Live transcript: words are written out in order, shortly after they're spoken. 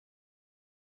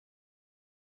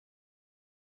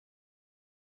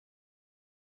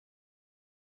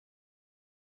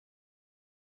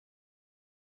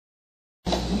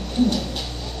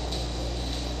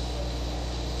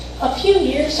A few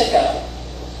years ago,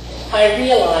 I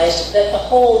realized that the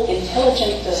whole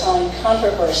intelligent design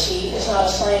controversy is not a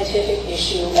scientific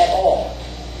issue at all,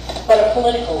 but a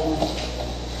political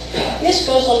one. This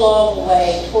goes a long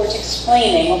way towards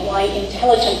explaining why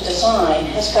intelligent design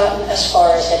has gotten as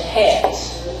far as it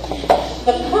has.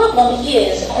 The problem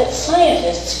is that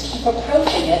scientists keep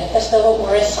approaching it as though it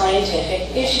were a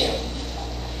scientific issue.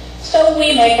 So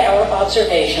we make our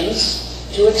observations,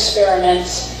 do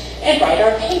experiments, and write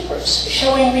our papers,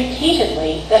 showing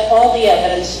repeatedly that all the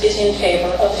evidence is in favor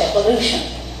of evolution.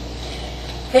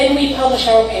 Then we publish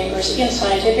our papers in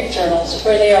scientific journals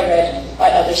where they are read by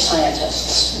other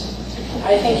scientists.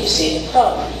 I think you see the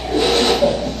problem here.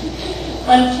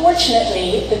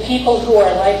 Unfortunately, the people who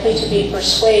are likely to be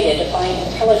persuaded by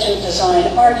intelligent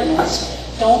design arguments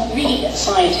don't read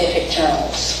scientific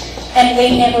journals, and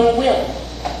they never will.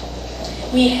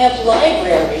 We have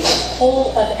libraries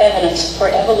full of evidence for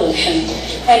evolution,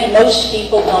 and most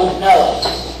people don't know it.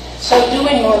 So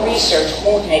doing more research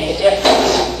won't make a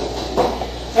difference.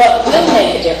 What will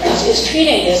make a difference is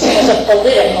treating this as a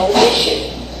political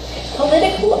issue.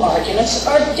 Political arguments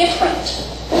are different.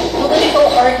 Political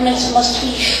arguments must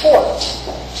be short,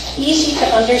 easy to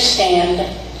understand,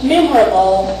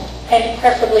 memorable, and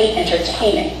preferably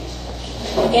entertaining.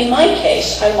 In my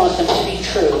case, I want them to be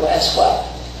true as well.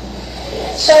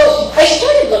 So I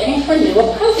started looking for new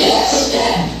approaches,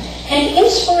 and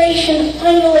inspiration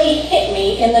finally hit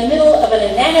me in the middle of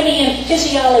an anatomy and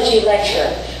physiology lecture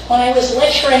when I was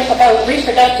lecturing about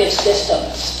reproductive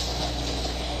systems.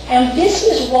 And this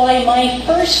is why my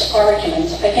first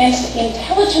argument against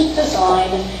intelligent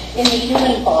design in the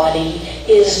human body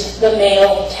is the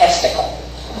male testicle.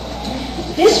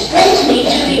 This brings me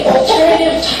to the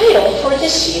alternative title for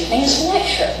this evening's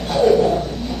lecture.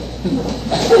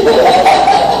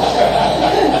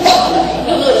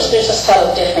 You'll notice there's a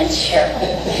subtle difference here.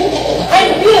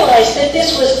 I realized that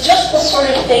this was just the sort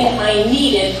of thing I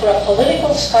needed for a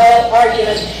political style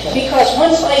argument, because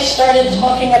once I started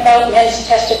talking about men's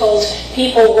testicles,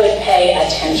 people would pay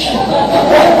attention.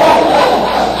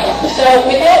 So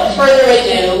without further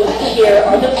ado, here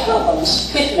are the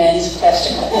problems with men's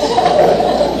testicles.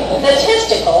 The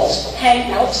testicles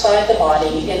hang outside the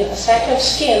body in a sac of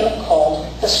skin called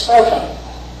the scrotum.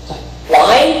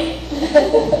 Why?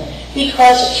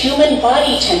 Because human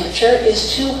body temperature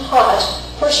is too hot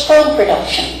for sperm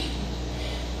production.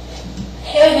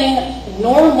 Having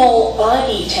normal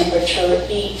body temperature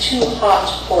be too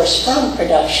hot for sperm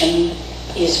production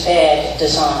is bad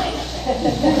design. So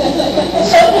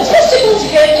the testicles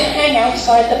had to hang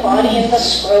outside the body in the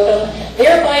scrotum,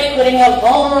 thereby putting a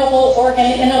vulnerable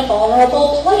organ in a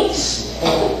vulnerable place.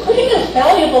 Putting a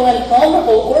valuable and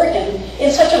vulnerable organ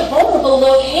in such a vulnerable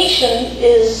location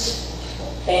is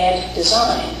bad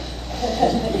design.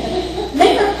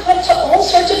 Men are put to all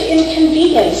sorts of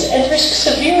inconvenience and risk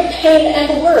severe pain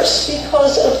and worse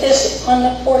because of this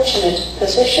unfortunate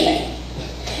positioning.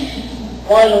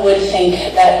 One would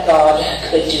think that God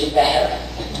could do better.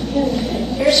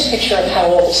 Here's a picture of how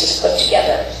all this is put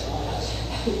together.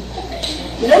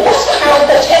 Notice how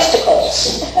the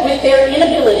testicles, with their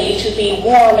inability to be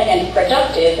warm and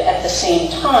productive at the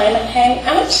same time, hang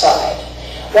outside,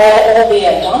 while all the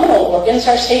abdominal organs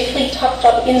are safely tucked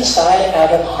up inside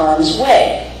out of harm's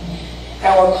way.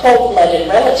 Our cold-blooded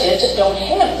relatives don't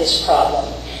have this problem,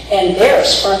 and their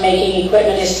sperm-making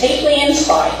equipment is safely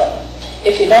inside them.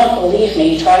 If you don't believe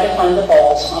me, try to find the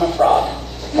balls on a frog.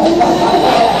 You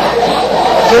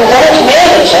won't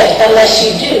manage it unless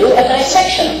you do a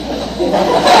dissection.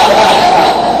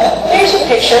 Here's a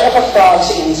picture of a frog's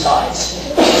insides.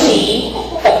 See,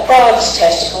 a frog's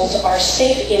testicles are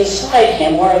safe inside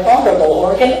him where a vulnerable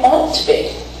organ ought to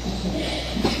be.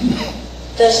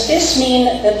 Does this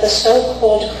mean that the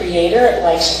so-called creator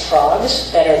likes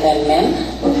frogs better than men?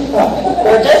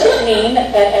 Or does it mean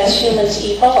that as humans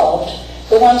evolved,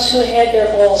 the ones who had their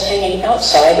balls hanging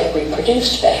outside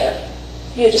reproduced better?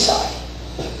 You decide.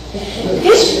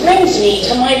 This brings me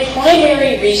to my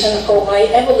primary reason for why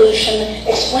evolution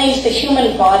explains the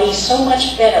human body so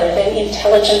much better than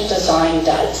intelligent design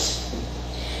does.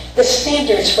 The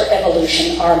standards for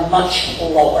evolution are much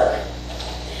lower.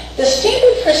 The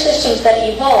standard for systems that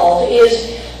evolve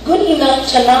is good enough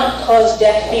to not cause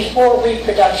death before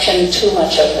reproduction too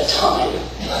much of the time.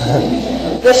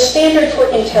 The standard for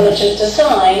intelligent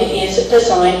design is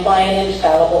designed by an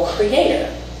infallible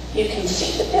creator. You can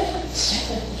see the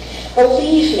difference.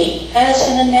 Believe me, as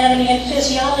an anatomy and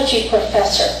physiology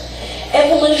professor,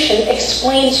 evolution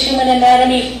explains human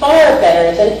anatomy far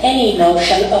better than any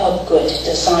notion of a good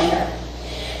designer.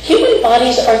 Human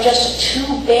bodies are just too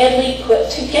badly put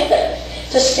together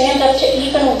to stand up to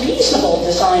even reasonable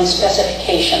design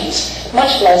specifications,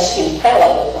 much less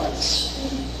infallible ones.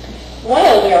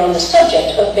 While we are on the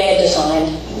subject of bad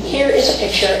design, here is a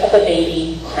picture of a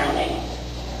baby crowning.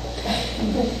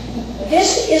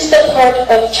 This is the part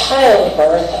of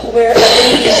childbirth where a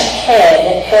baby's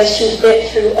head has to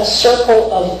fit through a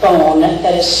circle of bone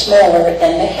that is smaller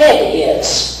than the head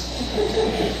is.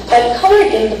 I've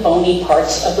colored in the bony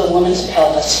parts of the woman's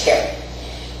pelvis here.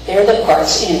 They're the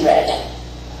parts in red.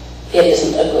 It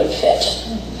isn't a good fit.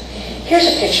 Here's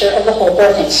a picture of the whole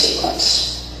birthing sequence.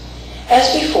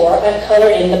 As before, I've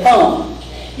colored in the bone.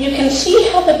 You can see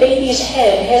how the baby's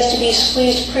head has to be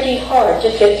squeezed pretty hard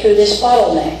to fit through this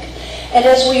bottleneck. And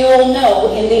as we all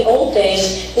know, in the old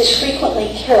days, this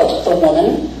frequently killed the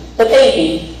woman, the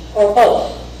baby, or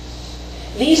both.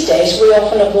 These days, we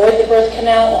often avoid the birth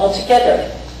canal altogether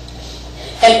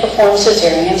and perform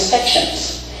cesarean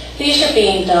sections. These are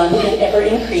being done in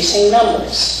ever-increasing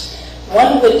numbers.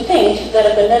 One would think that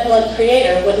a benevolent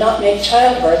creator would not make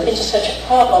childbirth into such a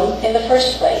problem in the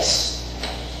first place.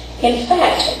 In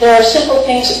fact, there are simple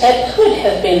things that could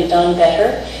have been done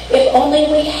better if only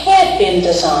we had been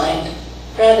designed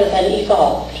rather than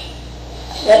evolved.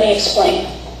 Let me explain.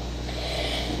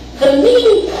 The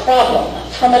main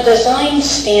problem from a design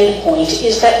standpoint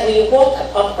is that we walk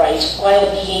upright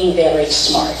while being very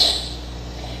smart.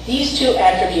 These two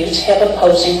attributes have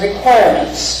opposing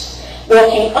requirements.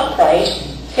 Walking upright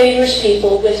favors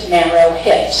people with narrow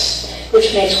hips,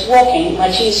 which makes walking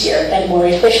much easier and more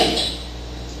efficient.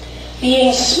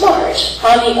 Being smart,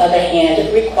 on the other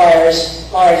hand,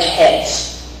 requires large heads.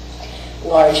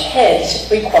 Large heads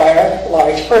require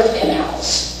large birth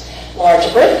canals.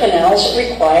 Large birth canals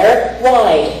require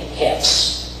wide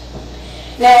hips.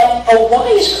 Now, a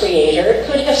wise creator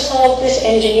could have solved this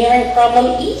engineering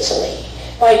problem easily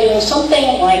by doing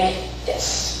something like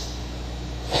this.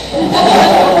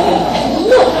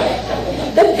 Look,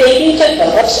 the baby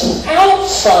develops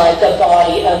outside the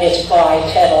body of its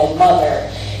bipedal mother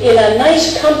in a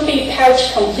nice comfy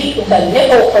pouch complete with a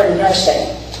nipple for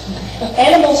nursing.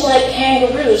 Animals like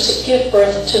kangaroos give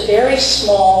birth to very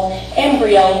small,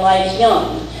 embryo-like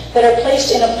young that are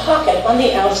placed in a pocket on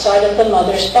the outside of the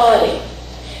mother's body.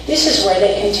 This is where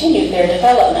they continue their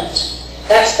development.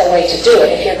 That's the way to do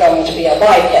it if you're going to be a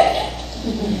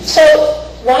biped. So,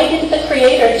 why didn't the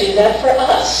Creator do that for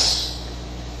us?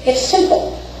 It's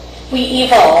simple. We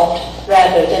evolved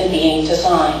rather than being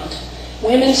designed.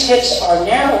 Women's hips are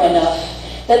narrow enough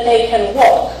that they can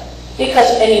walk,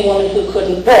 because any woman who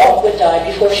couldn't walk would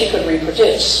die before she could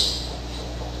reproduce.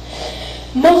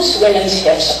 Most women's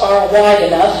hips are wide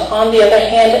enough, on the other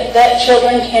hand, that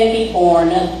children can be born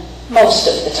most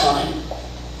of the time.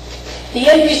 The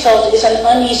end result is an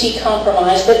uneasy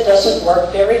compromise that doesn't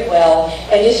work very well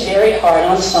and is very hard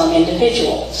on some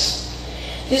individuals.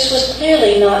 This was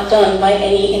clearly not done by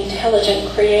any intelligent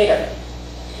creator.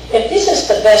 If this is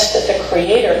the best that the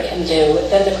Creator can do,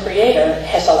 then the Creator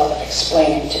has a lot of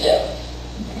explaining to do.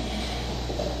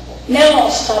 Now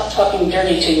I'll stop talking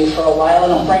dirty to you for a while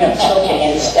and I'll bring up choking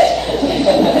instead.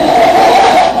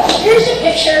 Here's a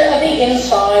picture of the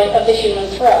inside of the human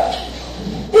throat.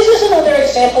 This is another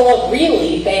example of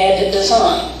really bad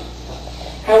design.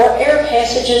 Our air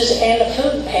passages and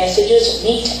food passages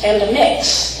meet and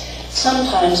mix,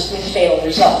 sometimes with fatal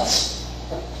results.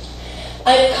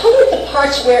 I've colored the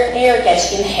parts where air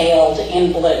gets inhaled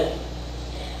in blue.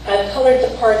 I've colored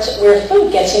the parts where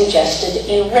food gets ingested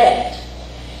in red.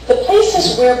 The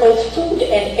places where both food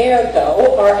and air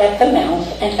go are at the mouth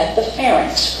and at the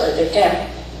pharynx further down.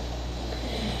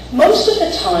 Most of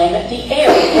the time, the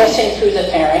air passing through the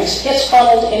pharynx gets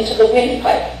funneled into the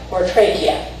windpipe, or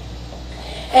trachea.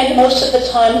 And most of the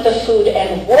time, the food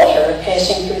and water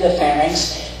passing through the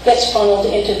pharynx gets funneled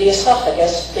into the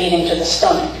esophagus, leading to the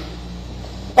stomach.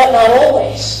 But not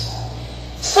always.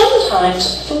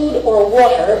 Sometimes food or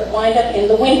water wind up in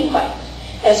the windpipe,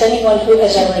 as anyone who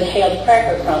has ever inhaled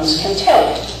cracker crumbs can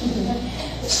tell you.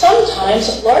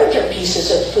 Sometimes larger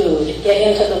pieces of food get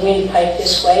into the windpipe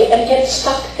this way and get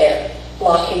stuck there,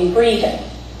 blocking breathing.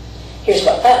 Here's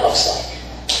what that looks like.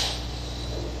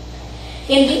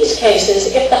 In these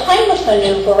cases, if the Heimlich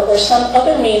maneuver or some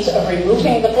other means of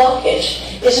removing the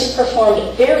blockage isn't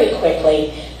performed very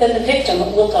quickly, then the victim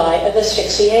will die of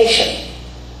asphyxiation.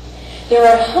 There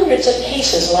are hundreds of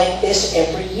cases like this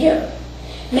every year.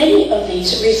 Many of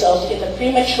these result in the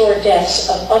premature deaths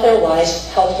of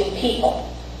otherwise healthy people.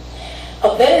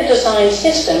 A better designed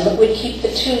system would keep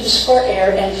the tubes for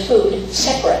air and food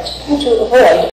separate to avoid